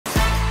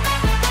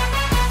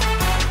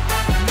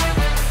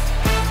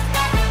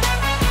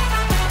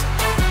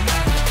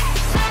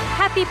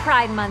Happy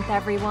Pride Month,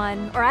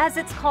 everyone, or as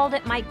it's called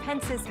at Mike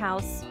Pence's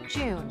house,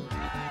 June.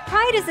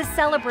 Pride is a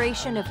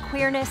celebration of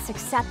queerness,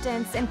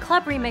 acceptance, and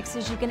club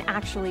remixes you can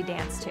actually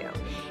dance to.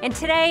 And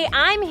today,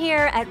 I'm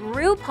here at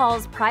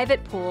RuPaul's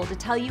private pool to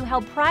tell you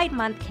how Pride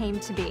Month came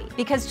to be.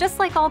 Because just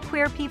like all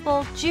queer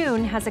people,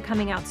 June has a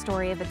coming out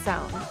story of its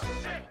own.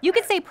 You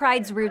could say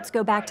Pride's roots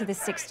go back to the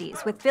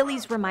 60s with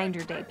Philly's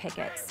Reminder Day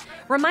pickets.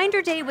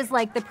 Reminder Day was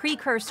like the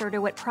precursor to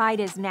what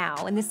Pride is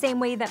now, in the same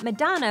way that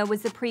Madonna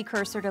was the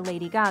precursor to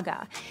Lady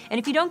Gaga. And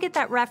if you don't get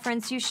that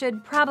reference, you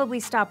should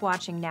probably stop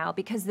watching now,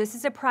 because this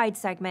is a Pride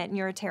segment and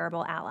you're a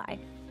terrible ally.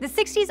 The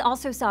 60s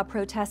also saw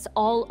protests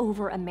all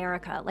over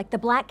America, like the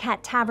Black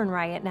Cat Tavern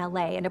riot in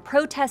LA and a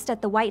protest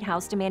at the White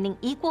House demanding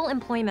equal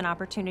employment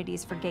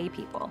opportunities for gay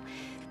people.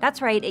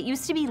 That's right, it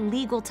used to be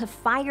legal to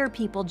fire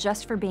people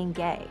just for being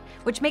gay,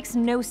 which makes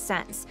no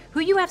sense. Who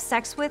you have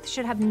sex with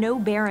should have no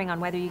bearing on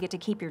whether you get to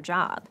keep your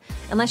job,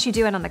 unless you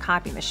do it on the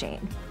copy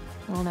machine.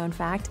 Well-known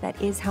fact,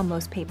 that is how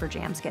most paper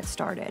jams get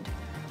started.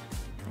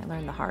 I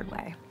learned the hard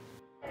way.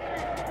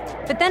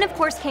 But then, of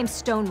course, came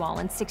Stonewall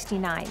in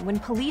 '69, when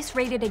police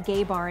raided a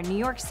gay bar in New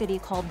York City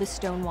called the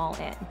Stonewall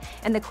Inn,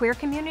 and the queer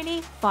community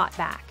fought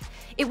back.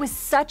 It was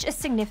such a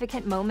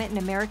significant moment in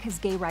America's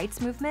gay rights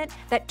movement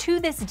that to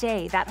this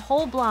day, that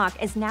whole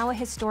block is now a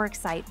historic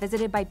site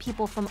visited by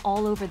people from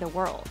all over the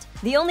world.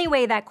 The only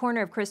way that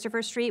corner of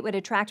Christopher Street would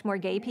attract more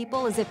gay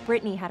people is if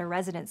Britney had a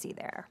residency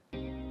there.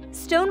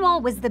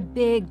 Stonewall was the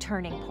big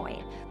turning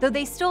point. Though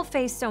they still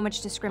face so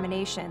much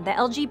discrimination, the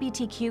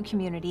LGBTQ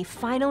community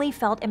finally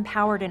felt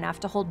empowered enough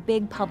to hold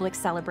big public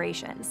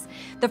celebrations.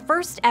 The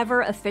first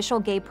ever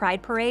official gay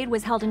pride parade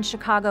was held in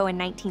Chicago in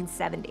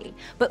 1970.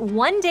 But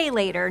one day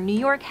later, New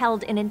York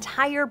held an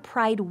entire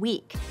Pride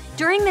Week.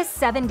 During this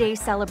 7-day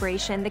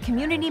celebration, the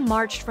community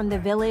marched from the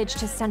Village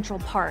to Central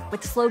Park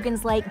with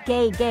slogans like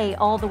 "Gay, Gay,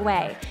 all the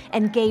way"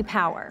 and "Gay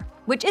Power."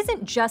 Which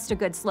isn't just a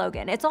good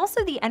slogan, it's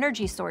also the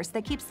energy source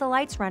that keeps the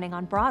lights running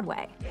on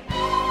Broadway.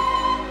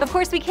 Of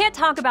course, we can't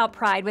talk about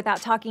Pride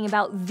without talking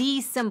about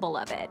the symbol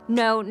of it.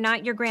 No,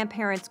 not your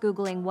grandparents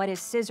Googling what is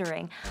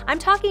scissoring. I'm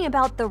talking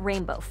about the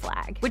rainbow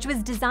flag, which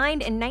was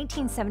designed in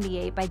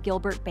 1978 by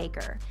Gilbert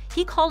Baker.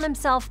 He called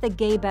himself the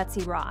Gay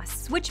Betsy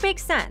Ross, which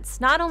makes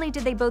sense. Not only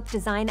did they both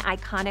design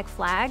iconic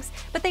flags,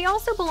 but they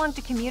also belonged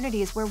to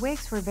communities where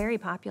wigs were very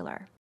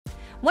popular.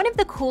 One of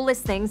the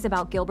coolest things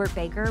about Gilbert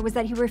Baker was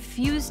that he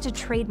refused to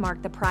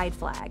trademark the pride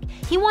flag.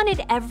 He wanted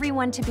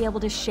everyone to be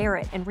able to share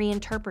it and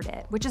reinterpret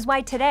it, which is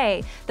why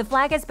today, the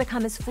flag has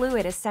become as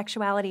fluid as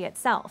sexuality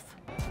itself.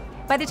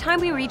 By the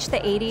time we reached the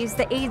 80s,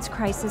 the AIDS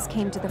crisis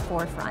came to the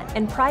forefront,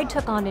 and Pride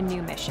took on a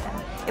new mission.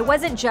 It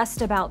wasn't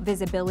just about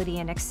visibility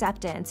and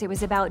acceptance, it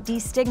was about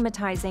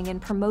destigmatizing and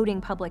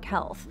promoting public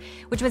health,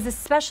 which was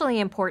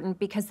especially important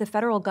because the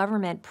federal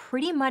government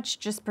pretty much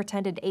just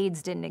pretended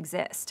AIDS didn't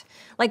exist,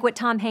 like what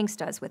Tom Hanks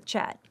does with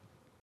Chet.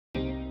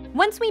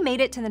 Once we made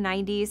it to the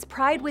 90s,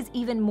 Pride was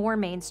even more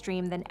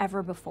mainstream than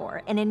ever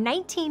before, and in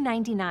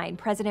 1999,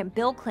 President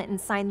Bill Clinton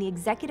signed the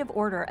executive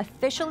order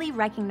officially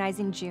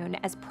recognizing June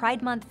as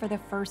Pride Month for the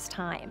first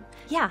time.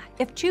 Yeah,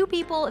 if two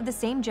people of the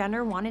same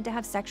gender wanted to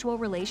have sexual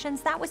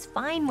relations, that was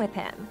fine with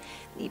him,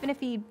 even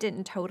if he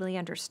didn't totally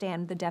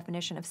understand the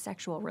definition of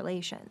sexual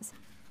relations.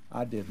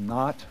 I did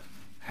not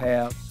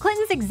have.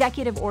 Clinton's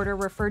executive order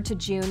referred to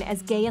June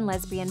as Gay and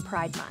Lesbian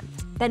Pride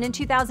Month. Then in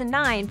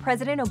 2009,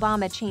 President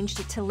Obama changed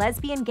it to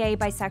Lesbian, Gay,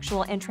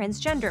 Bisexual, and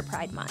Transgender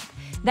Pride Month.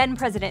 Then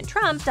President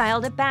Trump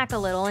dialed it back a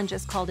little and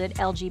just called it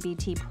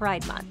LGBT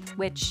Pride Month,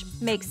 which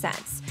makes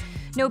sense.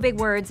 No big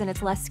words, and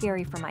it's less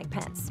scary for Mike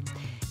Pence.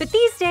 But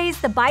these days,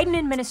 the Biden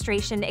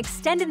administration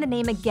extended the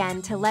name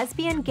again to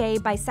Lesbian, Gay,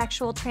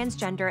 Bisexual,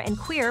 Transgender, and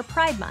Queer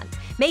Pride Month,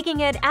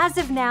 making it, as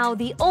of now,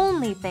 the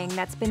only thing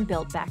that's been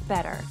built back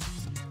better.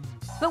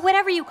 But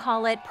whatever you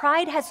call it,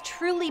 Pride has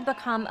truly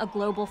become a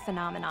global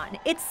phenomenon.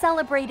 It's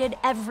celebrated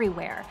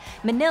everywhere.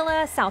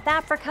 Manila, South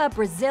Africa,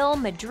 Brazil,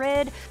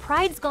 Madrid.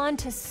 Pride's gone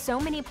to so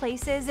many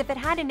places, if it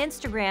had an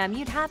Instagram,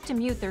 you'd have to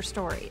mute their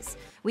stories.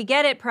 We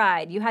get it,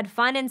 Pride. You had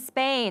fun in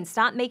Spain.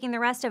 Stop making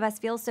the rest of us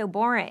feel so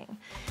boring.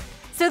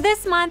 So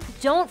this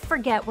month, don't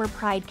forget where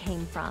Pride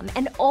came from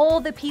and all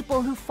the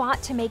people who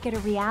fought to make it a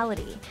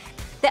reality.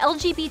 The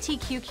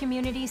LGBTQ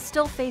community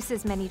still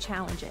faces many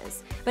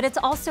challenges, but it's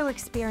also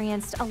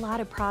experienced a lot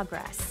of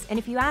progress. And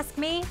if you ask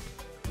me,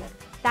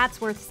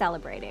 that's worth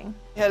celebrating.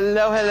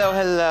 Hello, hello,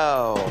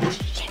 hello.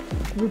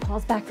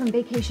 RuPaul's back from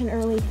vacation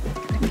early.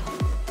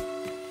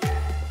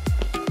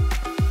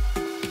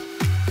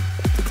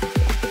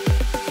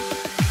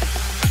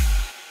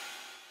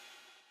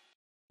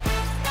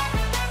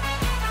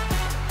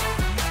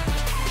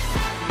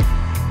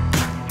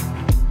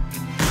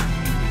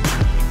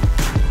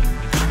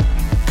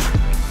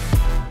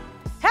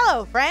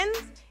 Hello, friends.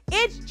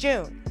 It's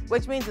June,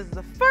 which means it's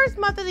the first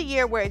month of the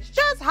year where it's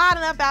just hot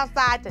enough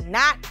outside to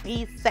not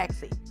be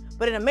sexy.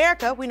 But in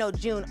America, we know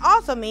June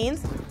also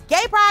means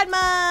Gay Pride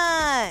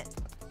Month.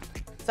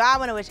 So I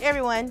want to wish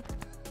everyone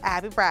a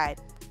happy Pride.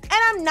 And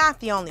I'm not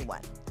the only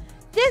one.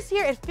 This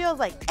year, it feels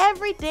like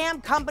every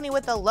damn company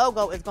with a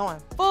logo is going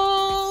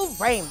full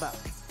rainbow.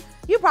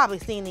 You've probably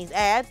seen these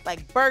ads,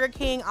 like Burger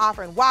King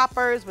offering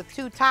Whoppers with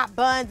 2 top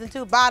buns and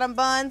 2 bottom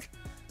buns.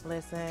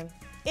 Listen,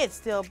 it's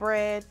still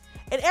bread.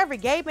 And every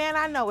gay man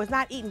I know is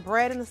not eating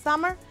bread in the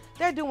summer.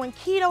 They're doing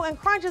keto and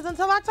crunches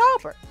until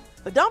October.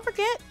 But don't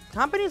forget,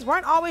 companies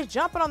weren't always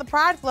jumping on the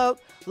pride float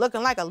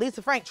looking like a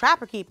Lisa Frank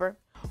trapper keeper.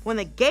 When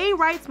the gay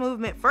rights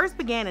movement first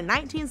began in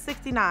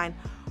 1969,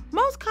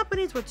 most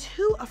companies were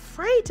too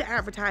afraid to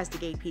advertise to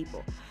gay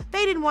people.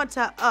 They didn't want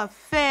to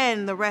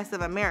offend the rest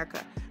of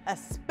America,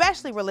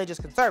 especially religious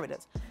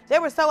conservatives. They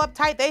were so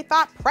uptight they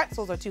thought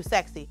pretzels are too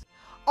sexy.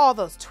 All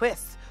those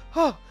twists,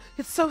 oh,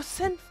 it's so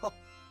sinful.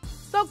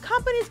 So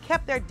companies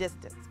kept their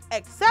distance,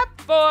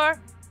 except for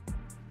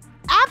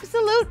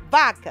Absolut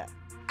Vodka.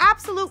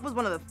 Absolut was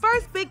one of the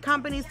first big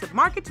companies to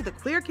market to the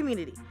queer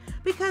community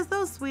because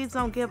those Swedes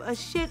don't give a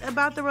shit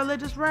about the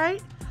religious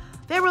right.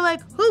 They were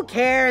like, who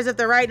cares if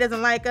the right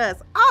doesn't like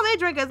us? All they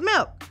drink is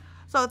milk.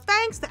 So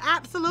thanks to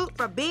Absolut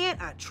for being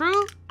a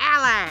true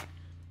ally.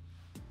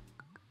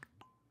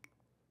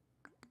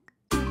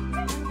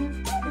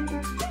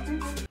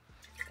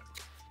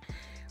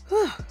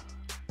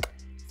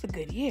 It's a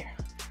good year.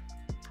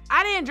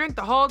 I didn't drink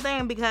the whole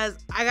thing because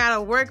I got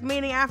a work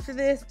meeting after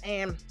this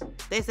and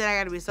they said I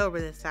got to be sober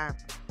this time.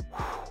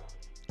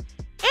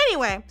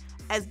 Anyway,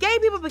 as gay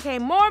people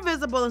became more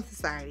visible in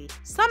society,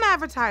 some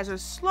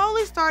advertisers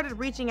slowly started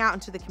reaching out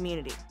into the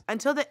community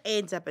until the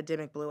AIDS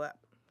epidemic blew up.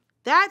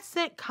 That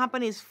sent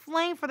companies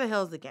fleeing for the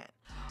hills again.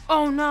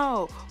 Oh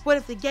no, what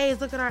if the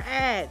gays look at our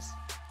ads?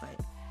 Wait,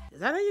 is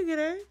that how you get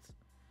AIDS?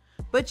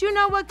 But you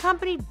know what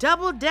company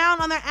doubled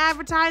down on their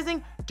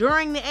advertising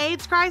during the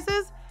AIDS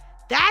crisis?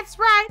 That's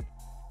right,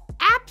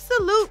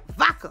 Absolut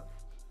Vodka.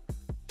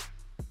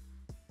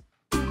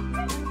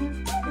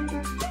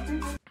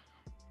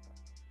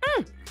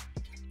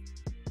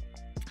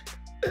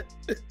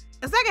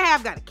 The second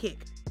half got a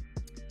kick.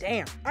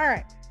 Damn, all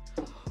right.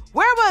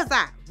 Where was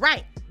I?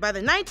 Right, by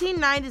the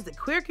 1990s, the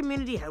queer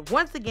community had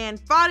once again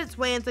fought its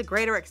way into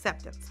greater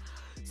acceptance.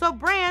 So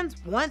brands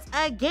once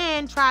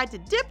again tried to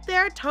dip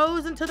their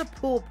toes into the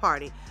pool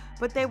party,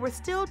 but they were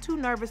still too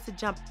nervous to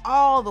jump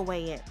all the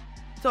way in.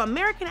 So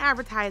American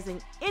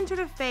advertising entered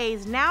a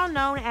phase now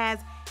known as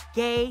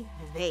gay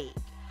vague,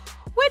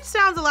 which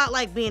sounds a lot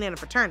like being in a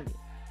fraternity.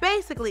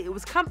 Basically, it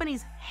was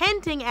companies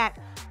hinting at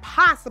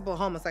possible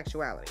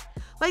homosexuality.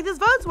 Like this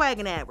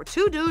Volkswagen ad where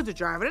 2 dudes are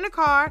driving in a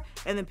car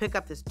and then pick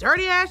up this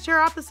dirty ass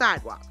chair off the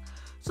sidewalk.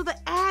 So the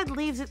ad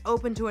leaves it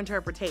open to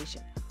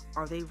interpretation.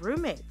 Are they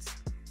roommates?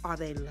 Are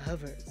they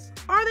lovers?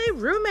 Are they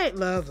roommate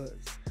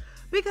lovers?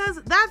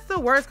 Because that's the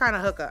worst kind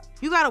of hookup.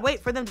 You gotta wait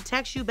for them to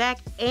text you back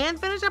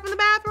and finish up in the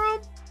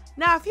bathroom.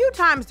 Now, a few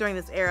times during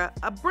this era,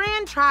 a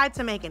brand tried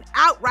to make an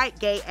outright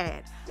gay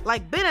ad,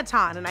 like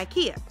Benetton and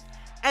IKEA.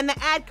 And the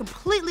ad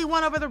completely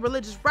won over the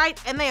religious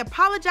right and they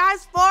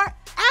apologized for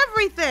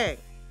everything.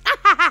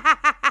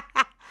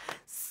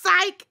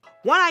 Psych!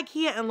 One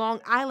IKEA in Long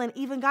Island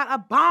even got a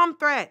bomb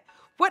threat.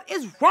 What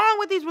is wrong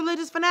with these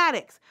religious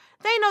fanatics?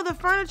 They know the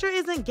furniture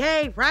isn't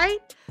gay, right?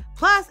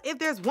 Plus, if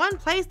there's one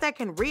place that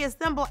can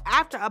reassemble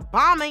after a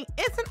bombing,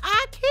 it's an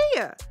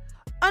IKEA.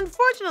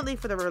 Unfortunately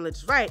for the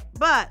religious right,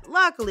 but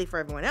luckily for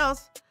everyone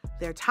else,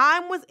 their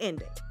time was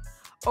ending.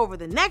 Over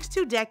the next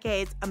 2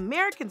 decades,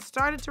 Americans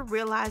started to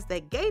realize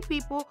that gay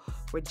people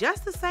were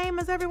just the same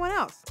as everyone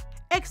else,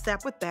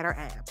 except with better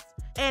abs.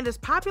 And as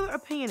popular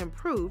opinion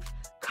improved,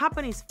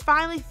 companies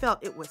finally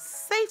felt it was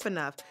safe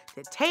enough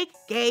to take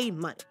gay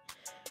money.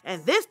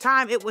 And this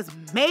time it was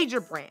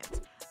major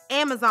brands.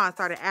 Amazon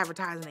started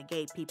advertising to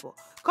gay people.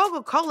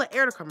 Coca-Cola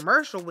aired a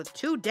commercial with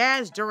 2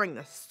 dads during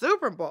the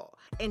Super Bowl.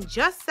 And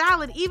Just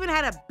Salad even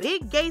had a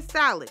big gay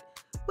salad,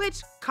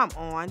 which, come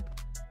on,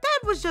 that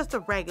was just a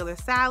regular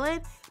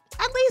salad.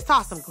 At least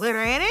saw some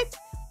glitter in it.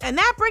 And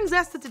that brings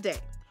us to today,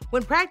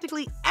 when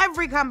practically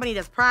every company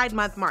does Pride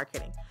Month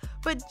marketing.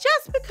 But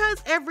just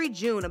because every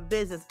June a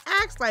business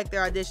acts like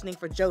they're auditioning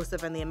for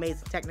Joseph and the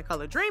Amazing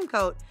Technicolor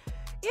Dreamcoat,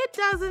 it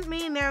doesn't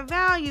mean their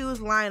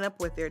values line up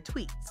with their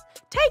tweets.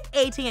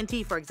 Take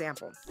AT&T, for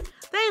example.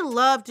 They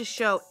love to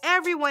show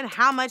everyone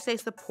how much they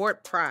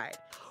support Pride,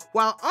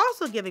 while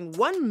also giving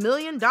 $1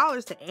 million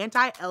to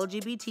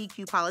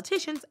anti-LGBTQ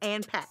politicians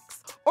and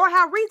PACs. Or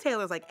how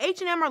retailers like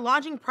H&M are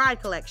launching Pride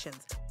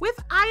collections with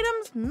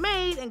items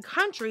made in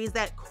countries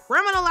that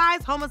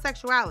criminalize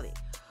homosexuality,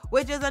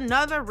 which is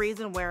another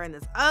reason wearing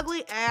this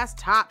ugly-ass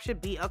top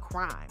should be a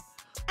crime.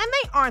 And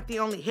they aren't the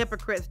only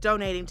hypocrites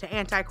donating to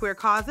anti-queer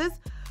causes,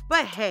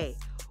 but hey,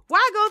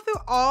 why go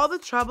through all the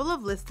trouble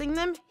of listing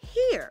them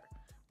here?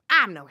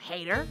 I'm no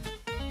hater.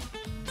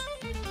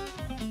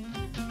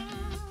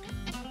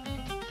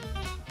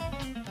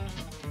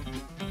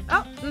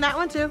 Oh, and that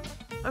one too.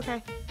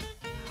 Okay.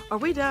 Are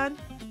we done?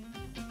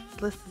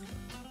 This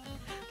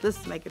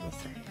is making me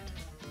sad.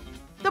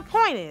 The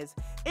point is,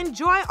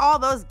 enjoy all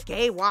those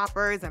gay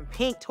Whoppers and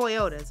pink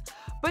Toyotas,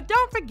 but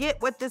don't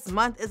forget what this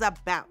month is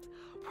about.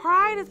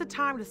 Pride is a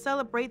time to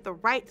celebrate the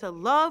right to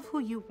love who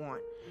you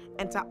want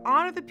and to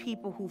honor the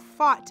people who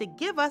fought to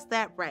give us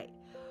that right,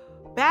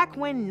 back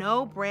when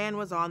no brand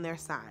was on their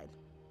side.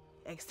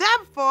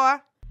 Except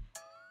for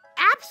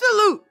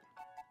absolute.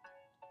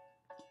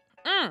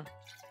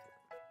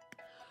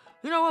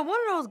 You know what? One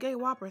of those gay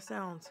whoppers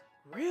sounds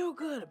real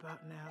good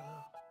about now,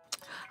 though.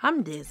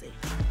 I'm dizzy.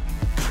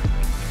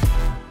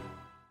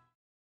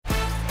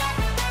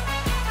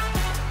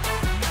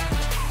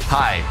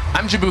 Hi,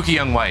 I'm Jabuki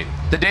Young White,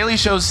 The Daily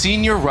Show's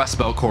senior Rust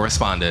Belt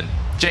correspondent.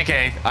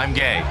 JK, I'm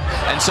gay,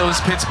 and so is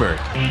Pittsburgh.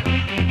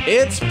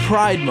 It's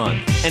Pride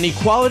Month, and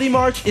Equality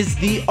March is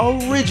the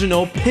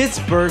original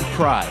Pittsburgh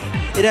Pride.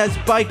 It has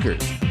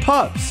bikers,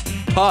 pups,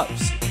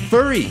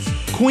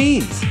 furries,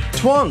 queens,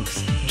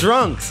 twunks,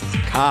 drunks,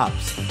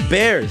 cops,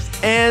 bears,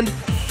 and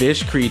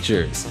fish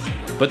creatures.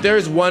 But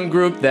there's one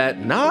group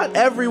that not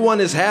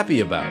everyone is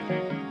happy about.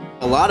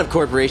 A lot of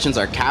corporations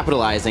are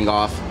capitalizing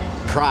off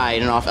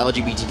Pride and off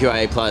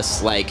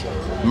LGBTQIA+ like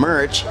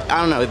merch. I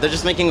don't know, they're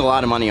just making a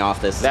lot of money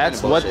off this.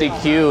 That's what the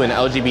Q in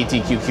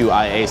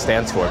LGBTQIA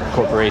stands for,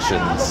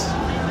 corporations.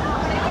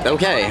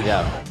 Okay.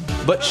 Yeah.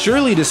 But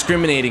surely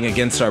discriminating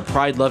against our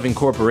pride-loving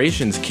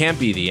corporations can't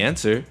be the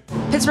answer.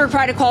 Pittsburgh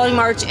Pride Equality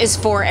March is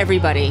for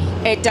everybody.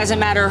 It doesn't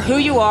matter who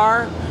you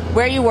are,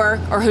 where you work,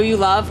 or who you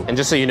love. And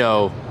just so you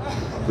know,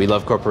 we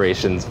love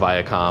corporations,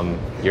 Viacom.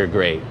 You're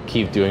great.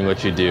 Keep doing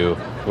what you do.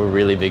 We're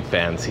really big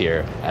fans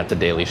here at The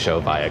Daily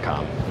Show,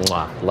 Viacom.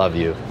 Mwah. Love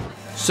you.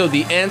 So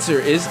the answer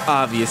is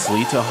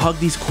obviously to hug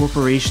these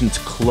corporations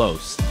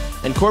close.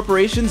 And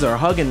corporations are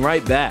hugging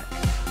right back.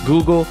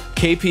 Google,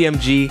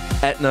 KPMG,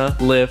 Aetna,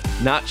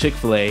 Lyft, not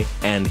Chick-fil-A,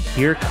 and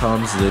here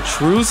comes the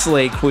true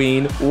slay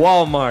queen,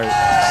 Walmart.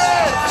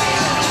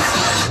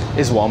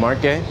 Is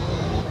Walmart gay?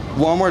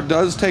 Walmart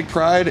does take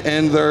pride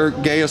in their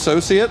gay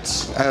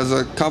associates. As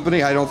a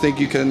company, I don't think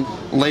you can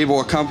label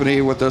a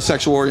company with a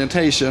sexual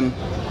orientation.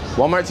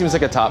 Walmart seems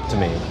like a top to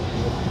me.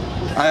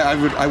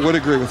 I would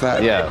agree with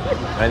that. Yeah.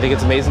 I think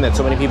it's amazing that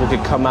so many people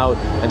could come out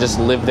and just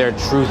live their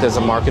truth as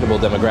a marketable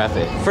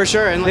demographic. For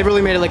sure, and they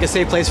really made it like a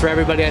safe place for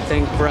everybody, I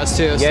think, for us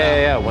too.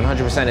 Yeah,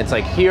 100%. It's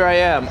like, here I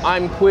am,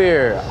 I'm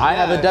queer, I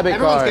have a debit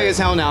Everyone's card. gay as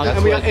hell now,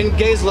 and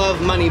gays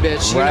love money,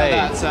 bitch. You know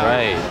that, so.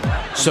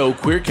 Right. So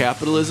queer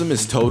capitalism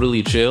is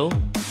totally chill?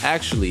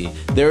 Actually,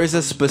 there is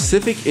a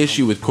specific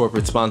issue with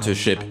corporate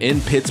sponsorship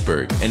in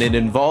Pittsburgh, and it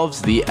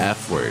involves the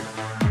F word.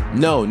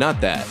 No, not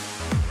that.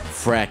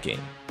 Fracking.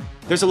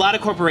 There's a lot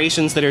of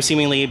corporations that are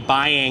seemingly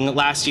buying.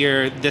 Last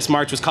year, this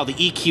march was called the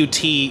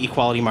EQT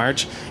Equality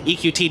March.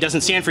 EQT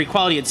doesn't stand for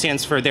equality, it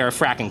stands for they're a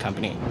fracking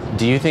company.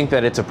 Do you think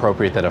that it's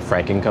appropriate that a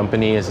fracking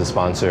company is a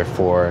sponsor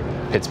for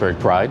Pittsburgh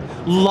Pride?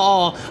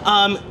 Lol.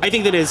 I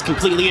think that it is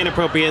completely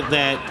inappropriate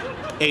that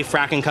a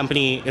fracking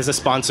company is a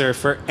sponsor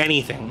for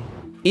anything.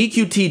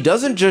 EQT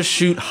doesn't just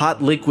shoot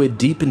hot liquid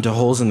deep into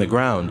holes in the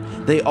ground,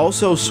 they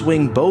also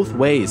swing both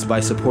ways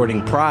by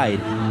supporting Pride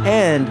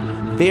and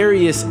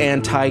various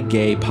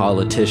anti-gay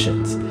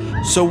politicians.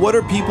 So what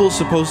are people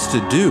supposed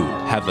to do?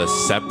 Have a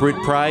separate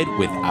Pride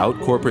without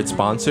corporate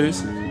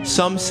sponsors?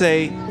 Some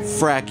say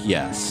frack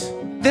yes.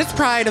 This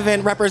Pride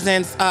event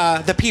represents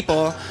the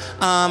people,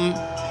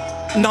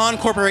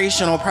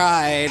 non-corporational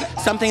pride,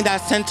 something that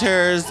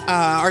centers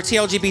our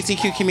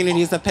LGBTQ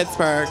communities of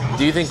Pittsburgh.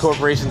 Do you think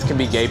corporations can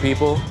be gay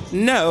people?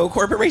 No,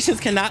 corporations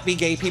cannot be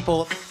gay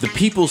people. The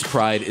People's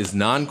Pride is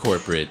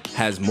non-corporate,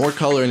 has more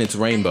color in its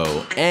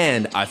rainbow,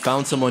 and I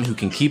found someone who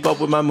can keep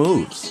up with my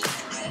moves.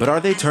 But are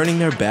they turning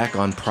their back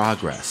on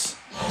progress?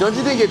 Don't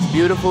you think it's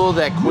beautiful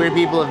that queer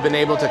people have been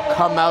able to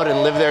come out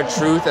and live their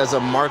truth as a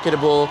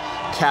marketable,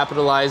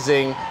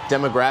 capitalizing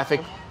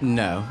demographic?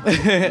 No.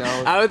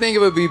 I would think it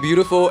would be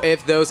beautiful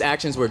if those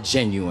actions were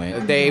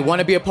genuine. They want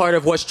to be a part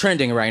of what's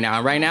trending right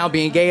now. Right now,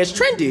 being gay is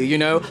trendy, you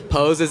know?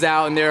 Pose is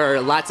out, and there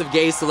are lots of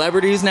gay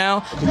celebrities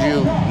now. Could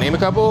you name a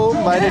couple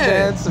by any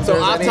chance?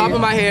 So off the top of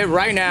my head,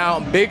 right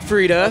now, Big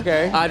Frida.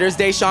 Okay. There's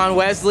Deshaun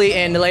Wesley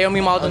and Naomi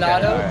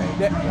Maldonado.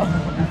 Okay,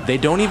 right. They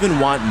don't even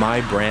want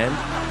my brand.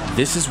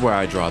 This is where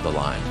I draw the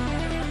line.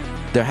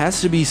 There has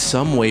to be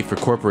some way for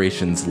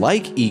corporations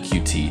like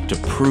EQT to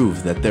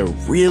prove that they're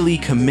really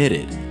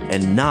committed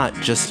and not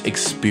just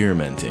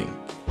experimenting.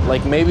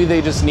 Like maybe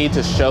they just need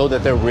to show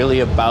that they're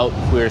really about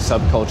queer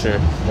subculture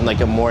in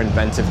like a more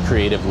inventive,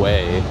 creative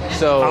way.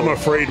 So I'm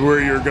afraid where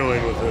you're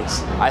going with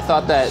this. I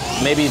thought that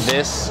maybe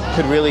this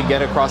could really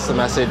get across the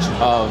message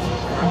of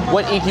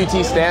what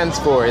EQT stands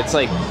for. It's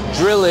like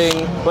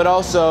drilling, but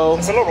also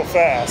it's a little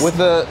fast. With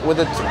a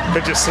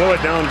could you slow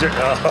it down?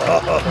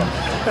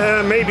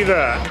 Maybe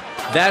that.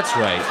 That's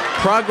right.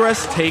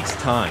 Progress takes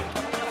time.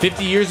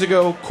 50 years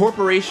ago,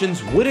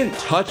 corporations wouldn't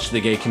touch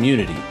the gay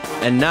community,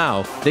 and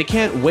now they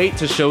can't wait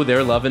to show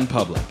their love in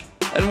public.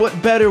 And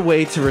what better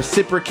way to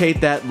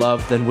reciprocate that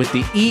love than with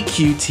the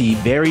EQT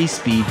Very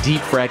Speed Deep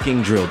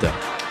Fracking Drill Dump,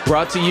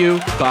 brought to you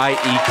by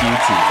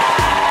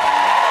EQT.